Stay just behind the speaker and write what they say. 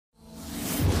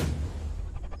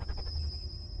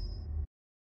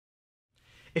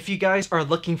If you guys are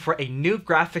looking for a new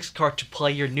graphics card to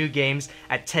play your new games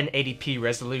at 1080p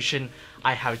resolution,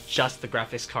 I have just the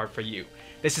graphics card for you.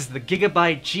 This is the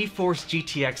Gigabyte GeForce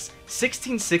GTX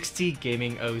 1660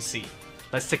 Gaming OC.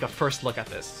 Let's take a first look at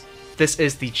this. This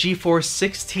is the GeForce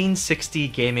 1660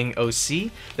 Gaming OC.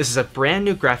 This is a brand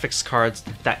new graphics card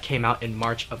that came out in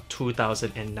March of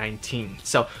 2019.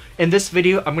 So in this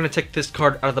video, I'm going to take this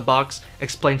card out of the box,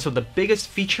 explain some of the biggest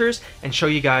features, and show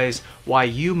you guys why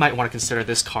you might want to consider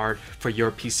this card for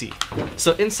your PC.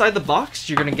 So inside the box,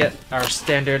 you're going to get our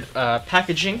standard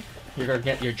packaging. You're going to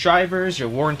get your drivers, your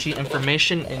warranty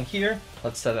information in here.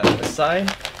 Let's set that aside.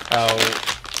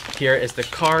 Here is the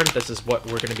card. This is what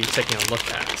we're going to be taking a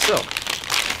look at. So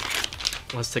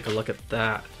let's take a look at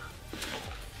that.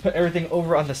 Put everything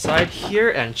over on the side here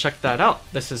and check that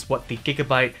out. This is what the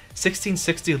Gigabyte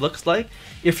 1660 looks like.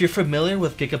 If you're familiar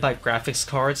with Gigabyte graphics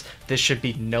cards, this should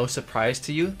be no surprise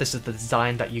to you. This is the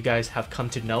design that you guys have come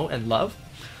to know and love.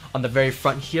 On the very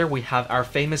front here, we have our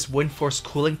famous WindForce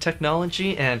cooling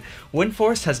technology, and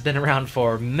WindForce has been around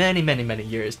for many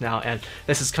years now, and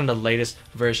this is kind of the latest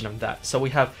version of that. So we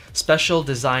have special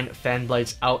design fan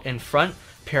blades out in front,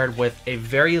 paired with a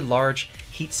very large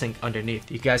heatsink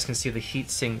underneath. You guys can see the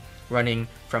heatsink running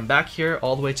from back here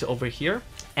all the way to over here.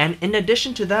 And in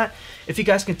addition to that, if you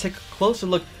guys can take a closer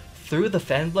look through the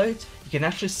fan blades, you can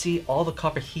actually see all the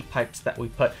copper heat pipes that we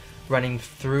put running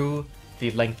through the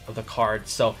length of the card.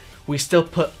 So we still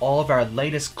put all of our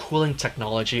latest cooling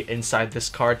technology inside this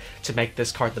card to make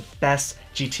this card the best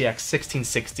GTX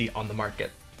 1660 on the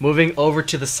market. Moving over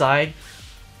to the side,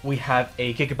 we have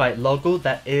a Gigabyte logo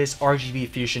that is RGB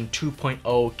Fusion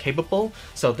 2.0 capable,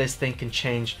 so this thing can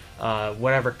change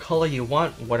whatever color you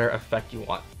want, whatever effect you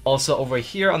want. Also over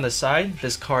here on the side,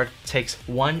 this card takes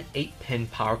one 8-pin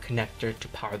power connector to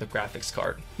power the graphics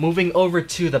card. Moving over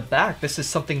to the back, this is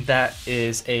something that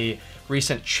is a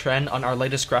recent trend on our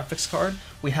latest graphics card.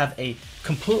 We have a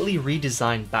completely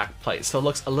redesigned backplate, so it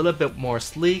looks a little bit more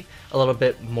sleek, a little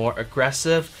bit more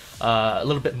aggressive, a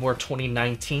little bit more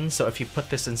 2019. So if you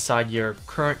put this inside your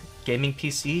current gaming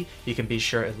PC, you can be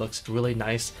sure it looks really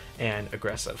nice and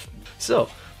aggressive. So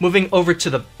moving over to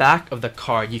the back of the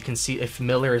card, you can see a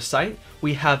familiar sight.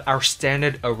 We have our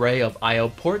standard array of I/O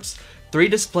ports, 3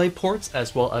 display ports,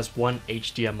 as well as 1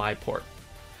 HDMI port.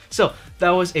 So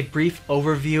that was a brief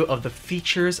overview of the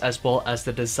features as well as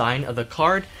the design of the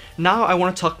card. Now I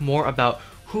want to talk more about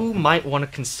who might want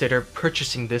to consider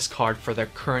purchasing this card for their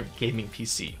current gaming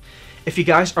PC. If you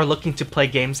guys are looking to play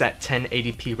games at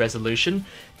 1080p resolution,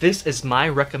 this is my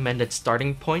recommended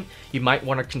starting point. You might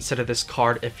want to consider this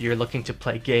card if you're looking to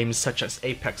play games such as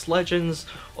Apex Legends,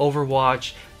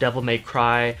 Overwatch, Devil May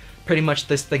Cry. Pretty much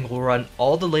this thing will run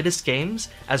all the latest games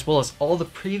as well as all the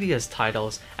previous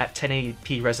titles at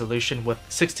 1080p resolution with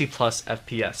 60+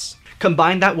 FPS.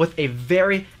 Combine that with a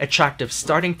very attractive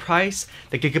starting price,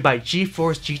 the Gigabyte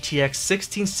GeForce GTX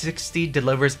 1660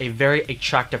 delivers a very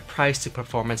attractive price to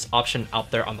performance option out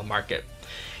there on the market.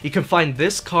 You can find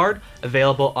this card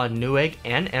available on Newegg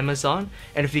and Amazon,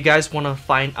 and if you guys want to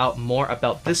find out more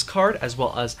about this card as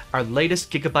well as our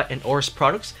latest Gigabyte and Oris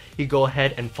products, you go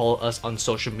ahead and follow us on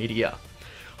social media.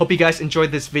 Hope you guys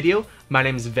enjoyed this video. My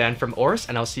name is Van from Oris,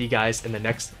 and I'll see you guys in the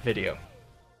next video.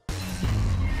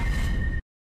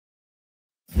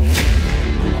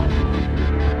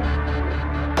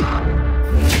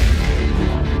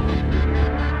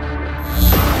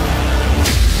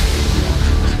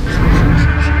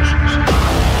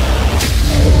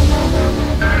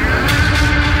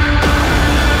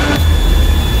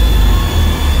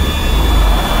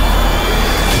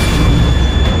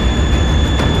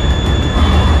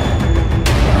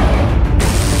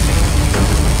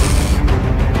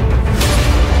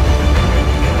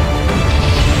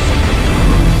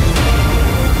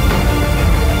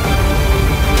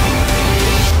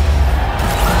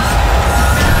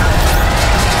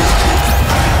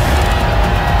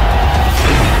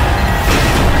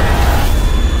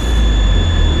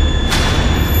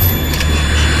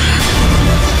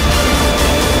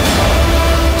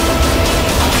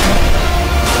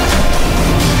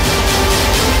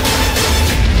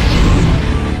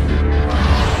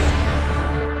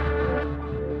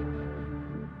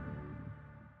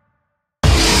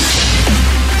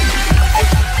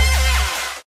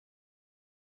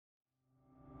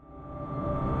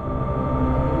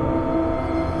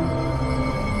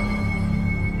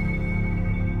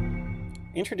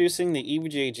 Introducing the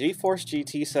EVGA GeForce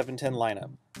GT 710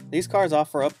 lineup. These cards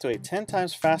offer up to a 10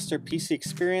 times faster PC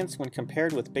experience when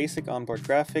compared with basic onboard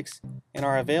graphics and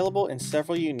are available in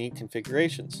several unique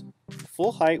configurations.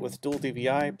 Full height with dual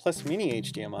DVI plus mini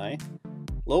HDMI,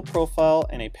 low profile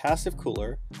and a passive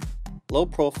cooler, low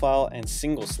profile, and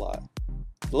single slot.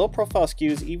 The low profile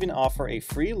SKUs even offer a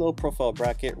free low profile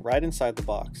bracket right inside the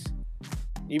box.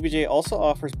 EVGA also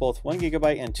offers both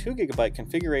 1GB and 2GB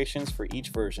configurations for each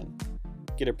version.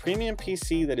 Get a premium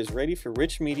PC that is ready for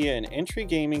rich media and entry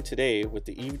gaming today with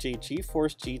the EVGA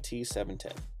GeForce GT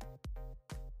 710.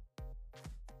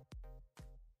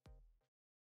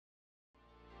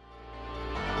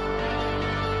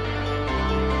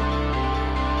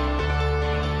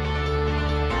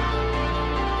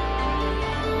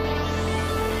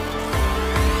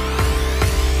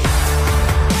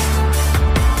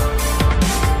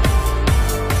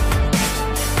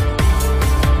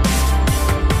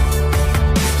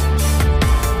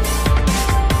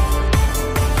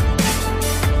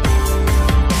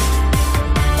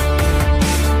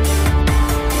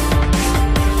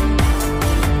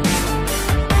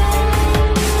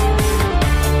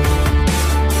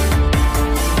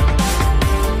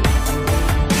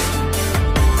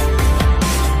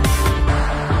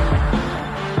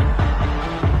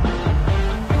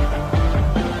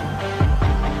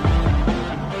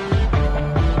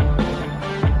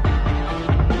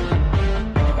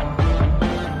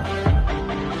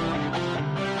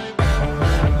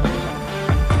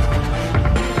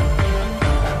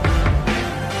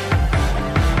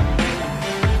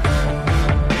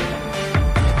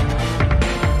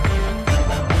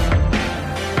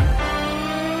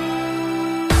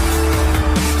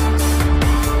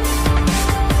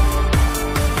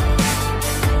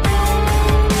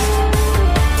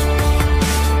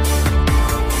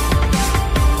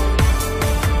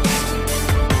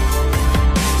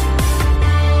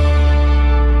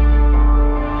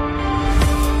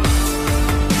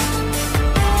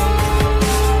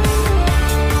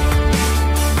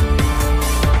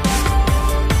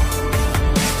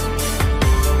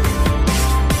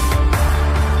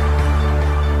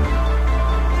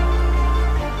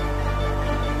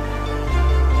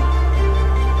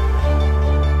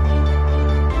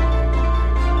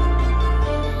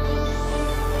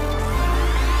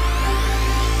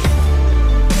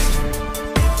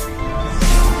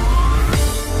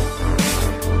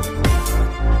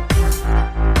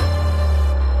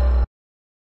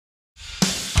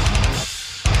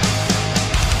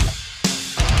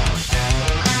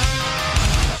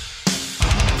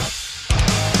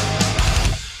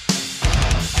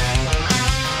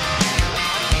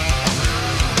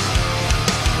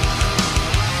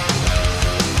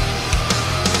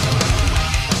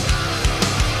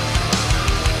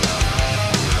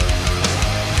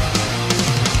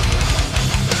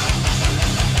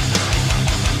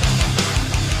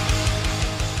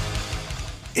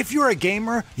 If you're a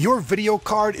gamer, your video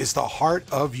card is the heart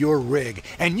of your rig,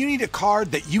 and you need a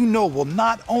card that you know will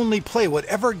not only play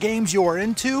whatever games you are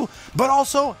into, but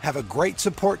also have a great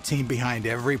support team behind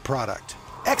every product.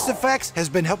 XFX has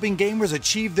been helping gamers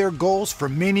achieve their goals for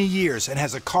many years and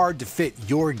has a card to fit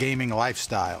your gaming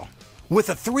lifestyle. With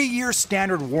a 3-year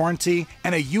standard warranty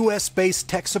and a US-based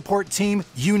tech support team,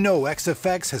 you know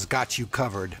XFX has got you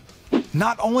covered.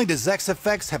 Not only does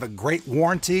XFX have a great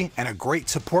warranty and a great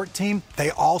support team, they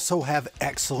also have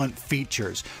excellent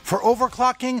features. For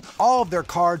overclocking, all of their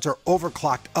cards are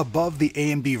overclocked above the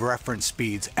AMD reference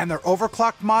speeds, and their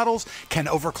overclocked models can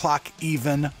overclock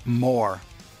even more.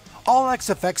 All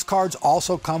XFX cards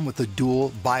also come with a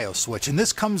dual BIOS switch, and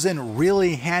this comes in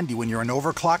really handy when you're an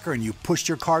overclocker and you push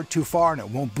your card too far and it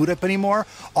won't boot up anymore.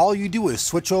 All you do is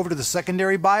switch over to the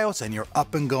secondary BIOS and you're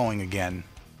up and going again.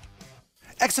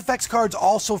 XFX cards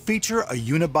also feature a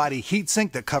unibody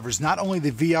heatsink that covers not only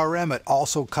the VRM, it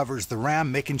also covers the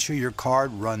RAM, making sure your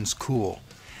card runs cool.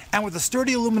 And with a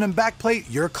sturdy aluminum backplate,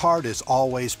 your card is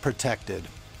always protected.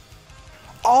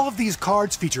 All of these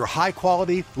cards feature high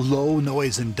quality, low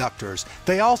noise inductors.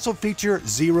 They also feature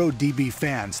 0 dB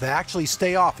fans that actually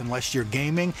stay off unless you're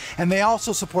gaming, and they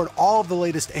also support all of the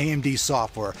latest AMD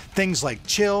software, things like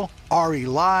Chill, RE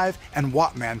Live, and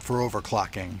Wattman for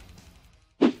overclocking.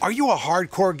 Are you a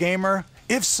hardcore gamer?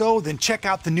 If so, then check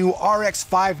out the new RX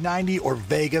 590 or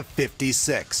Vega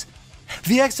 56.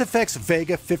 The XFX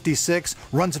Vega 56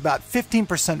 runs about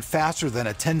 15% faster than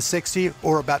a 1060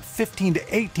 or about 15 to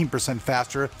 18%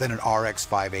 faster than an RX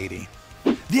 580.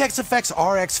 The XFX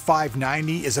RX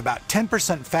 590 is about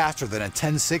 10% faster than a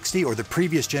 1060 or the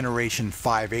previous generation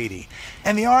 580.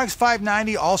 And the RX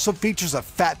 590 also features a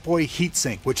Fatboy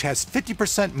heatsink, which has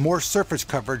 50% more surface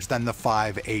coverage than the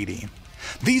 580.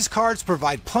 These cards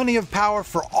provide plenty of power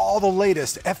for all the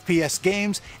latest FPS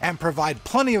games and provide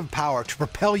plenty of power to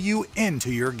propel you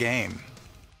into your game.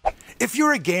 If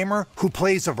you're a gamer who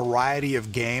plays a variety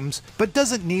of games but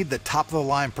doesn't need the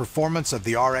top-of-the-line performance of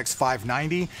the RX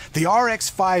 590, the RX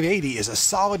 580 is a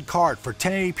solid card for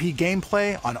 1080p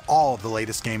gameplay on all of the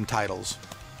latest game titles.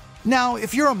 Now,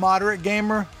 if you're a moderate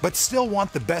gamer but still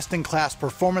want the best-in-class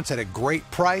performance at a great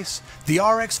price, the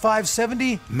RX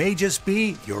 570 may just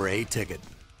be your A-ticket.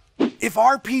 If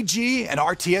RPG and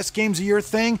RTS games are your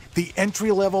thing, the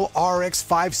entry-level RX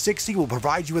 560 will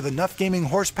provide you with enough gaming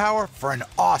horsepower for an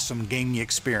awesome gaming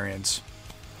experience.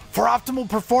 For optimal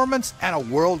performance and a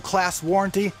world-class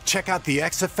warranty, check out the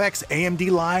XFX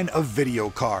AMD line of video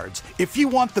cards. If you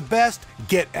want the best,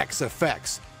 get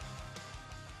XFX.